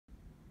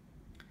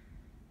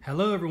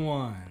Hello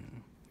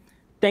everyone.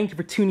 Thank you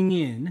for tuning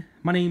in.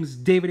 My name is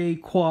David A.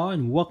 Qua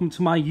and welcome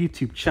to my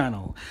YouTube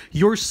channel,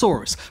 your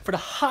source for the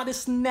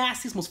hottest,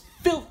 nastiest, most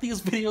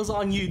filthiest videos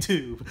on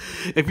YouTube.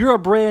 If you're a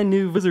brand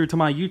new visitor to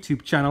my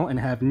YouTube channel and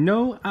have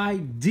no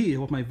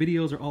idea what my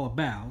videos are all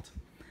about,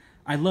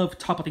 I love to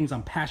talk about things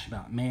I'm passionate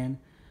about, man.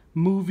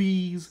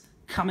 Movies,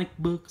 comic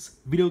books,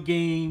 video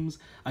games.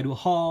 I do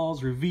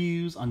hauls,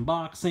 reviews,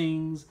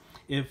 unboxings.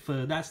 If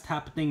that's the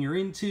type of thing you're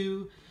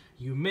into,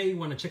 you may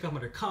want to check out my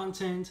other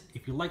content.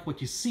 If you like what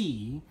you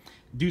see,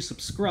 do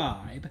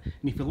subscribe.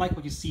 And if you like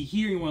what you see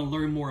here and you want to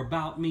learn more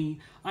about me,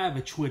 I have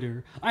a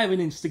Twitter, I have an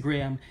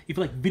Instagram. If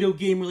you like video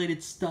game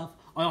related stuff,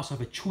 I also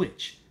have a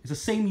Twitch. It's the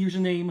same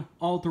username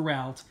all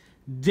throughout.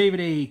 David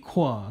A.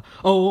 Qua.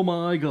 Oh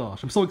my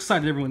gosh, I'm so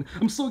excited, everyone.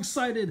 I'm so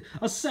excited.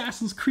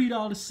 Assassin's Creed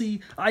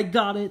Odyssey, I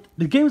got it.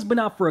 The game's been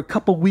out for a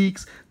couple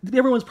weeks.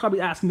 Everyone's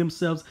probably asking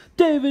themselves,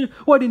 David,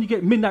 why didn't you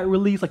get midnight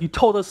release like you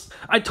told us?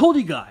 I told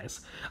you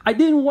guys. I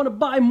didn't want to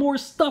buy more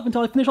stuff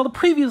until I finished all the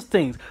previous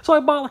things. So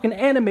I bought like an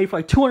anime for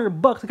like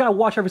 $200. I gotta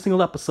watch every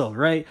single episode,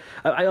 right?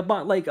 I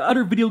bought like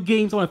other video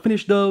games. I want to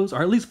finish those,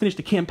 or at least finish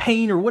the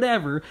campaign or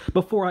whatever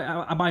before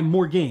I buy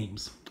more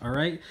games. All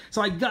right,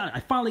 so I got it. I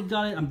finally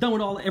got it. I'm done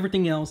with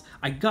everything else.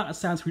 I got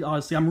Assassin's Creed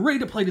Odyssey. I'm ready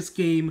to play this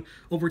game.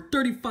 Over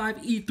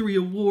 35 E3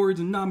 awards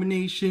and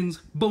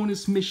nominations,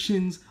 bonus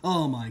missions.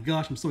 Oh my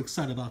gosh, I'm so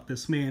excited about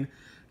this, man.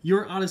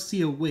 Your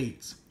Odyssey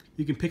awaits.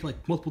 You can pick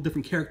like multiple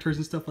different characters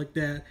and stuff like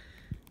that.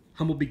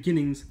 Humble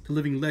beginnings to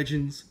living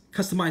legends.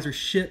 Customize your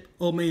ship.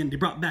 Oh man, they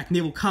brought back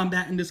naval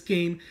combat in this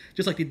game,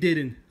 just like they did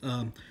in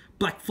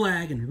Black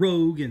Flag and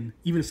Rogue and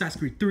even Assassin's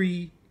Creed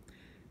 3.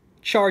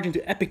 Charge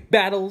into epic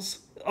battles.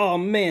 Oh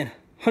man,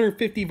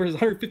 150 versus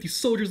 150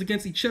 soldiers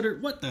against each other.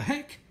 What the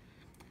heck?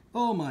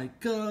 Oh my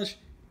gosh.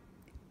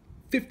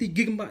 50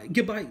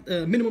 gigabyte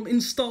minimum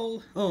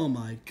install. Oh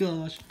my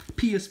gosh.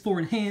 PS4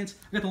 enhanced.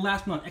 I got the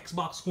last one on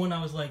Xbox One.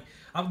 I was like,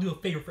 I'll do a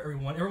favor for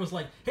everyone. Everyone was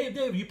like, hey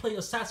Dave, you play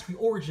Assassin's Creed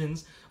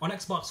Origins on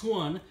Xbox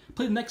One.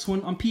 Play the next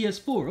one on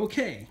PS4.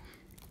 Okay.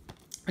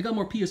 I got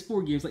more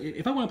PS4 games. Like,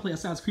 if I want to play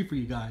Assassin's Creed for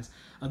you guys,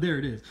 there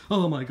it is.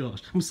 Oh my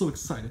gosh. I'm so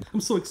excited.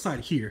 I'm so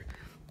excited here.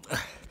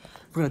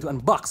 We're gonna do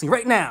unboxing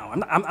right now.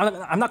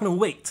 I'm not gonna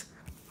wait.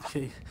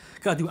 Okay,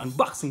 gotta do an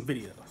unboxing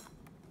video.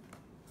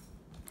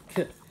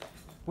 Okay,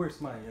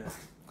 where's my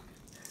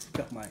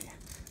got my? I'm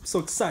so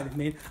excited,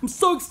 man. I'm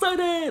so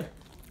excited.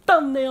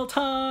 Thumbnail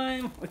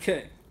time.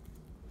 Okay.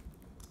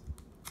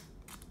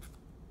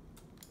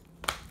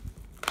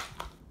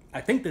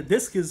 I think the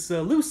disc is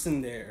loose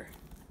in there.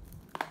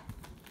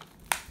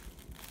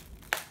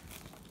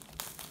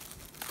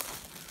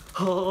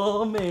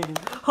 Oh man.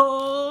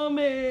 Oh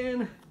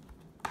man.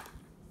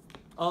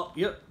 Oh,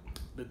 yep,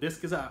 the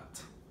disc is out.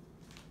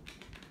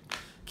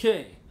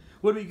 Okay,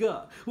 what do we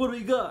got? What do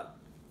we got?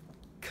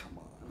 Come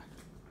on.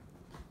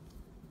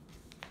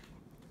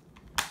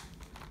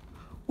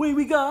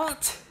 We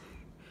got,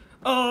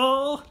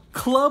 oh,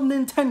 Club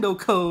Nintendo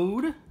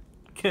code.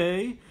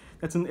 Okay,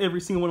 that's in every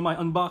single one of my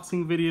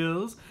unboxing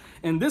videos.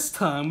 And this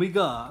time we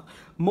got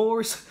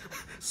more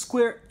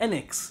Square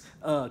Enix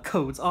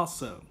codes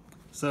also.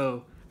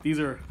 So these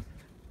are,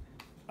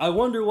 I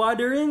wonder why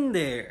they're in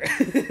there.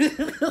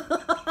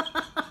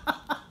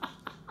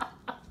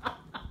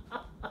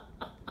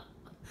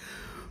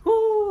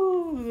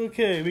 Woo,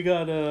 okay, we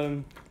got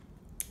a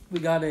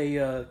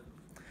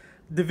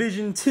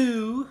Division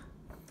 2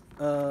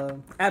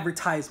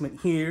 advertisement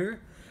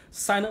here.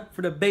 Sign up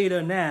for the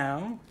beta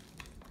now.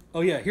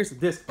 Oh yeah, here's the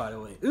disc, by the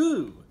way.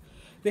 Ooh,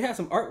 they have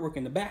some artwork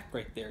in the back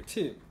right there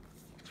too.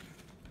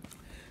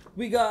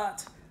 We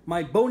got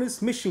my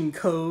bonus mission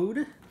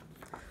code.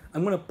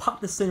 I'm gonna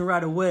pop this in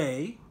right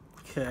away,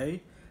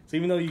 okay? So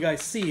even though you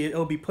guys see it,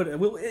 it'll be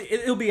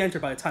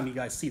entered by the time you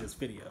guys see this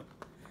video,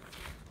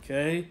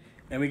 okay?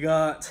 And we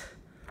got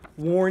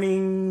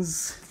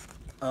warnings,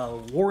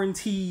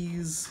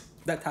 warranties,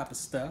 that type of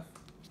stuff,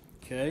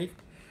 okay?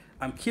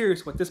 I'm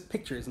curious what this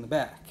picture is in the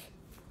back.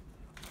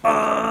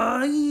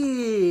 Oh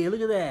yeah,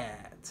 look at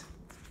that.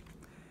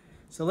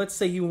 So let's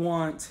say you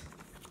want,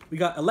 we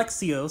got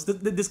Alexios.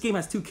 This game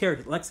has two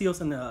characters,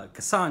 Alexios and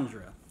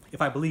Cassandra.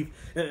 If I believe,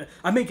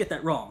 I may get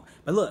that wrong,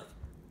 but look,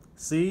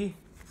 see,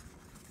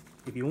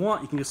 if you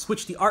want, you can just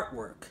switch the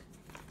artwork.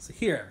 So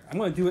here, I'm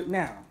gonna do it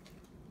now.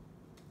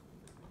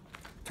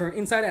 Turn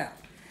inside out.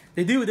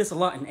 They do this a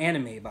lot in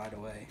anime, by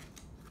the way.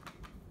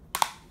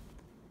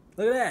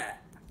 Look at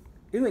that.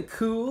 Isn't it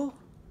cool?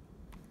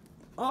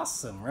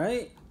 Awesome,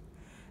 right?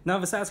 Now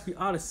with Assassin's Creed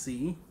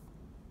Odyssey,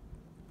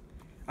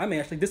 I may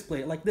actually display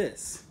it like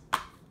this.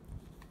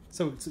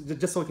 So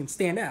just so it can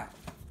stand out.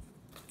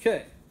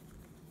 Okay.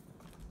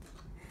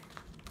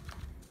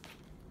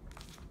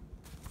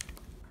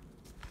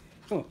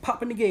 I'm gonna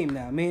pop in the game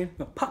now, man. I'm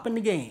gonna pop in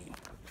the game.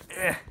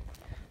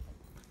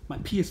 My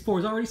PS4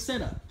 is already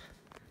set up.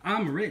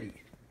 I'm ready.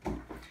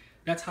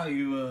 That's how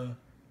you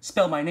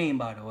spell my name,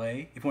 by the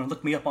way, if you want to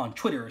look me up on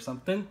Twitter or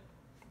something.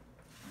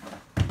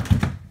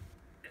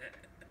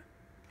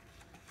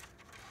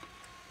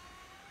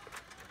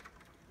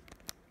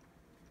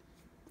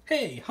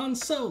 Hey, Han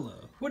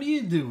Solo. What are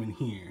you doing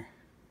here?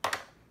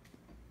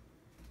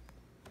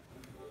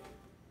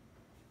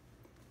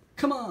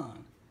 Come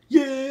on.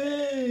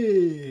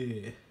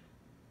 Yeah!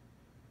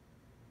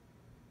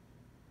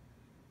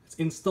 It's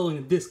installing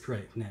a disc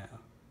right now.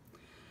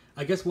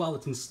 I guess while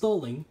it's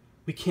installing,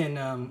 we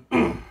can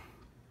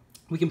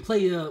we can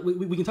play.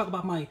 We can talk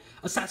about my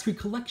Assassin's Creed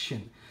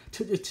collection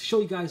to show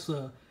you guys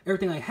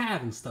everything I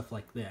have and stuff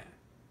like that.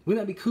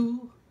 Wouldn't that be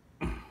cool?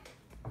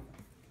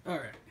 All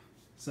right.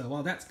 So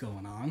while that's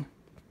going on,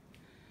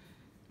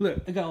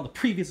 look, I got all the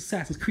previous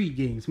Assassin's Creed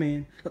games,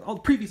 man. Got all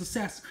the previous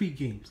Assassin's Creed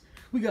games.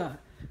 We got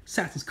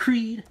Assassin's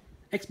Creed,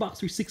 Xbox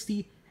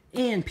 360,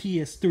 and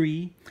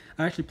PS3.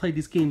 I actually played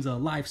these games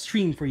live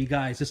stream for you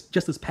guys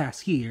just this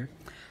past year.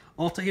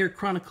 Altair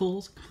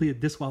Chronicles, completed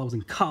this while I was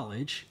in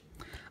college.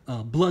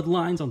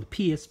 Bloodlines on the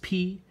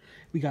PSP.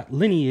 We got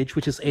Lineage,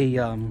 which is a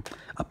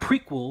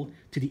prequel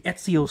to the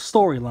Ezio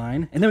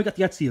storyline. And then we got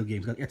the Ezio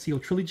games. We got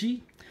Ezio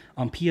Trilogy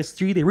on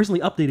PS3. They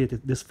originally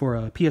updated this for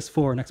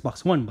PS4 and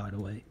Xbox One, by the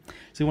way.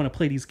 So you want to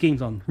play these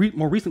games on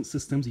more recent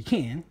systems, you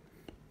can.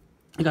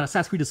 I got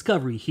Assassin's Creed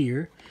Discovery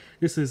here.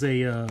 This is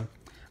a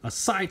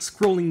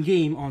side-scrolling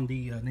game on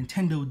the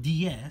Nintendo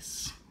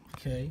DS.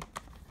 Okay.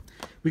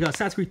 We got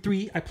Assassin's Creed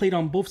 3. I played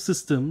on both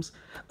systems,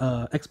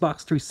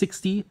 Xbox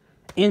 360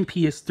 and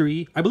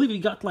PS3. I believe we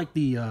got like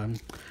the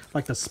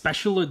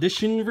special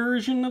edition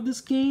version of this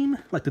game,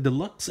 like the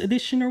deluxe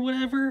edition or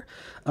whatever.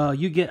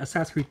 You get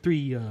Assassin's Creed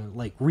 3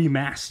 like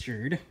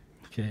remastered.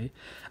 Okay.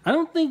 I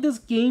don't think this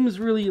game is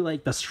really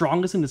like the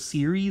strongest in the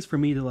series for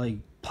me to like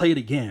play it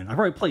again. I've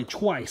already played it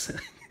twice,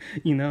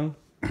 you know.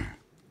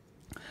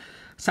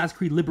 Assassin's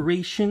Creed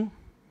Liberation.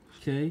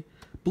 Okay.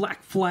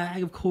 Black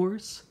Flag, of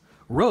course.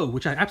 Rogue,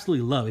 which I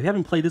absolutely love. If you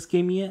haven't played this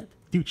game yet,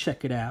 do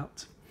check it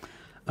out.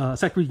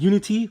 Assassin's Creed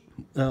Unity,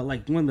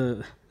 like one of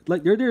the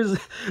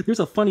there's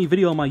a funny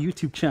video on my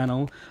YouTube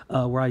channel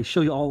where I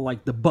show you all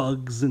like the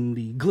bugs and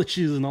the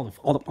glitches and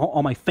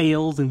all my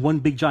fails in one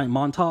big giant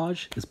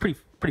montage. It's pretty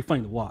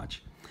funny to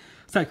watch.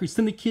 Assassin's Creed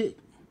Syndicate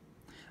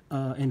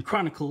and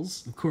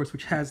Chronicles, of course,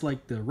 which has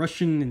like the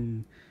Russian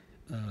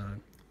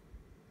and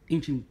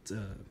ancient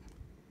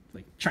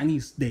like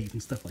Chinese days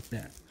and stuff like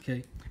that.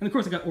 Okay, and of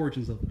course I got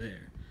Origins over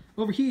there.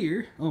 Over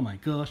here, oh my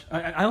gosh,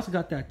 I also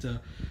got that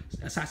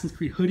Assassin's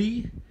Creed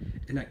hoodie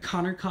and that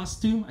Connor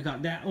costume. I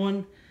got that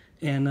one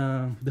and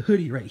the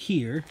hoodie right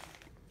here.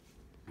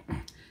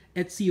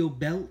 Ezio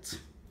belt.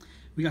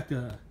 We got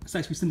the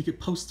Assassin's Creed Syndicate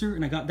poster,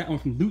 and I got that one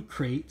from Loot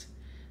Crate.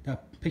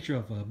 That picture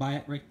of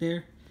Bayat right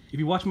there. If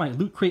you watch my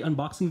Loot Crate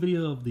unboxing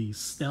video of the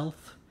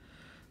stealth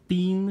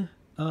theme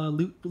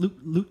Loot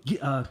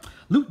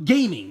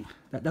Gaming,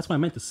 that's what I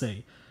meant to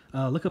say.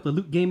 Look up the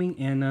Loot Gaming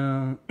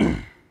and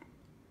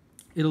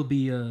it'll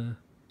be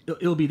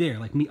there,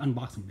 like me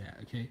unboxing that.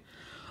 Okay,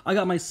 I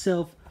got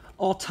myself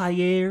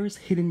Altair's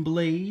Hidden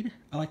Blade.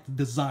 I like the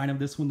design of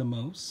this one the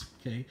most.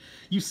 Okay,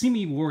 you've seen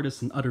me wear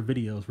this in other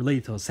videos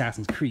related to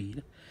Assassin's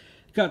Creed.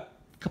 Got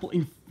a couple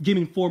Game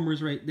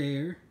Informers right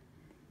there.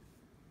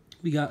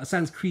 We got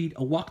Assassin's Creed: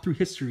 A Walk Through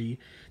History.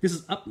 This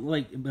is up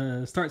like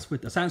starts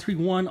with Assassin's Creed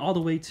 1 all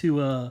the way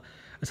to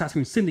Assassin's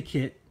Creed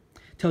Syndicate.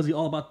 Tells you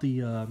all about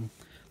the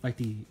like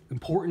the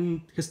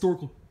important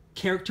historical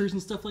characters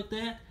and stuff like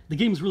that. The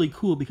game is really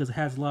cool because it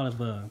has a lot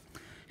of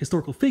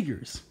historical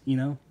figures, you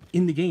know,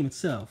 in the game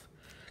itself.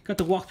 Got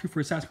the walkthrough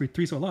for Assassin's Creed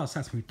 3, so a lot of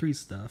Assassin's Creed 3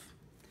 stuff.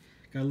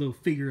 Got a little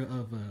figure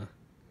of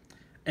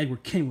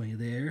Edward Kenway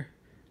there.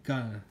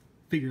 Got a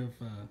figure of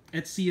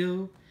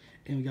Ezio.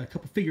 And we got a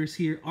couple figures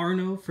here.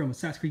 Arno from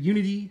Assassin's Creed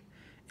Unity.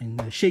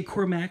 And Shay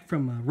Cormac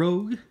from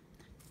Rogue.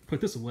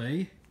 Put this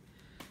away.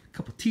 A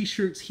couple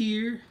t-shirts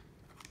here.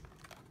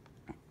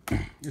 As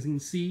you can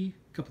see,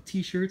 a couple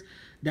t-shirts.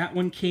 That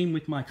one came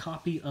with my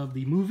copy of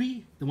the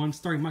movie, the one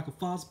starring Michael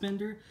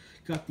Fassbender.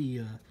 Got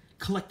the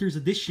collector's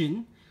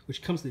edition,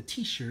 which comes with a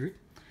t-shirt.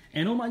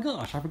 And oh my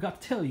gosh, I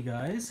forgot to tell you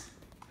guys,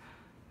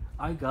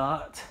 I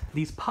got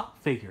these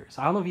pop figures.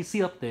 I don't know if you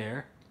see up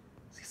there.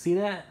 You see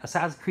that?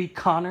 Assassin's Creed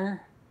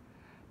Connor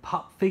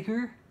pop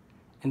figure.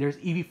 And there's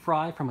Evie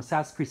Fry from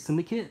Assassin's Creed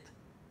Syndicate.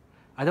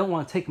 I don't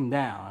want to take them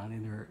down. I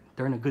mean,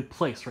 they're in a good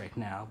place right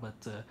now.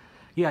 But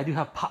yeah, I do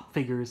have pop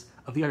figures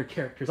of the other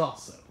characters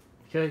also.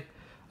 Okay?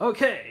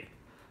 Okay.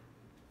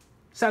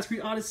 Assassin's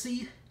Creed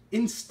Odyssey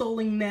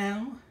installing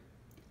now.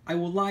 I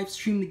will live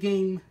stream the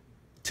game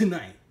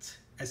tonight.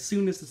 As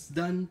soon as it's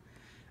done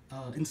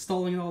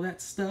installing all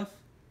that stuff,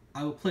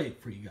 I will play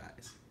it for you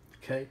guys.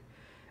 Okay?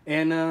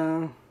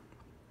 And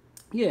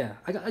yeah,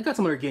 I got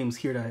some other games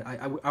here that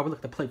I would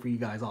like to play for you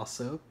guys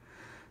also.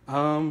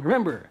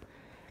 Remember,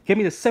 get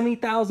me to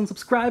 70,000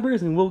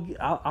 subscribers and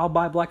I'll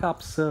buy Black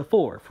Ops 4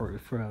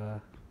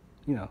 for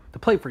you know, to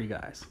play for you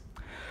guys.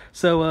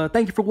 So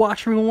thank you for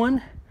watching,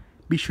 everyone.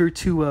 Be sure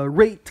to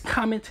rate,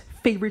 comment,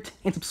 favorite,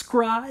 and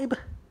subscribe.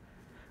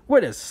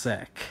 Wait a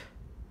sec.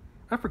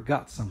 I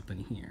forgot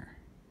something here.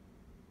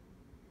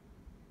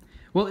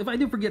 Well, if I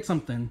do forget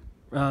something,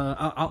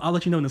 I'll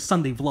let you know in the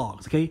Sunday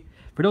vlogs, okay?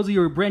 For those of you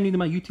who are brand new to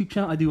my YouTube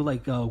channel, I do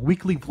like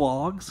weekly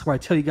vlogs where I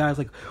tell you guys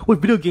like what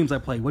video games I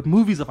play, what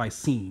movies have I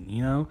seen,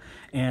 you know?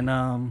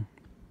 And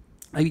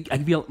I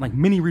feel like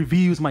mini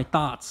reviews my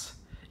thoughts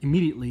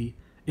immediately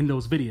in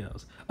those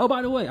videos. Oh,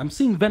 by the way, I'm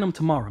seeing Venom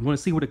tomorrow. I'm going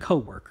to see with a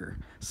coworker.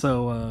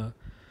 So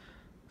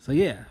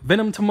yeah,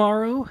 Venom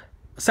tomorrow,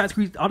 Assassin's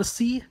Creed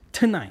Odyssey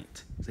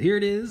tonight. So here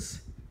it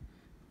is.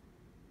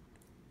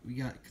 We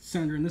got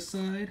Cassandra on this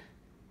side,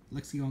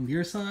 Lexi on the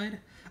other side.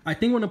 I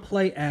think I'm going to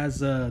play as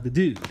the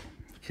dude.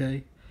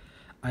 Okay,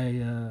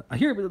 I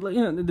hear,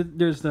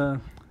 there's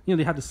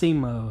they have the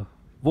same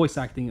voice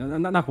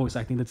acting, not voice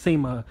acting, the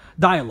same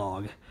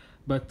dialogue,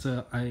 but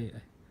I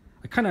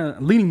kind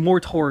of leaning more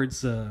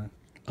towards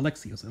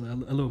Alexios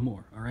a little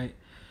more. All right,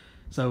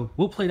 so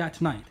we'll play that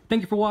tonight.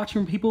 Thank you for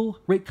watching, people.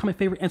 Rate, comment,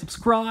 favorite, and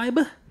subscribe.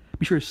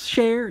 Be sure to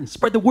share and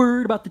spread the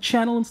word about the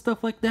channel and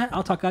stuff like that.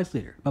 I'll talk to you guys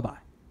later. Bye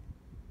bye.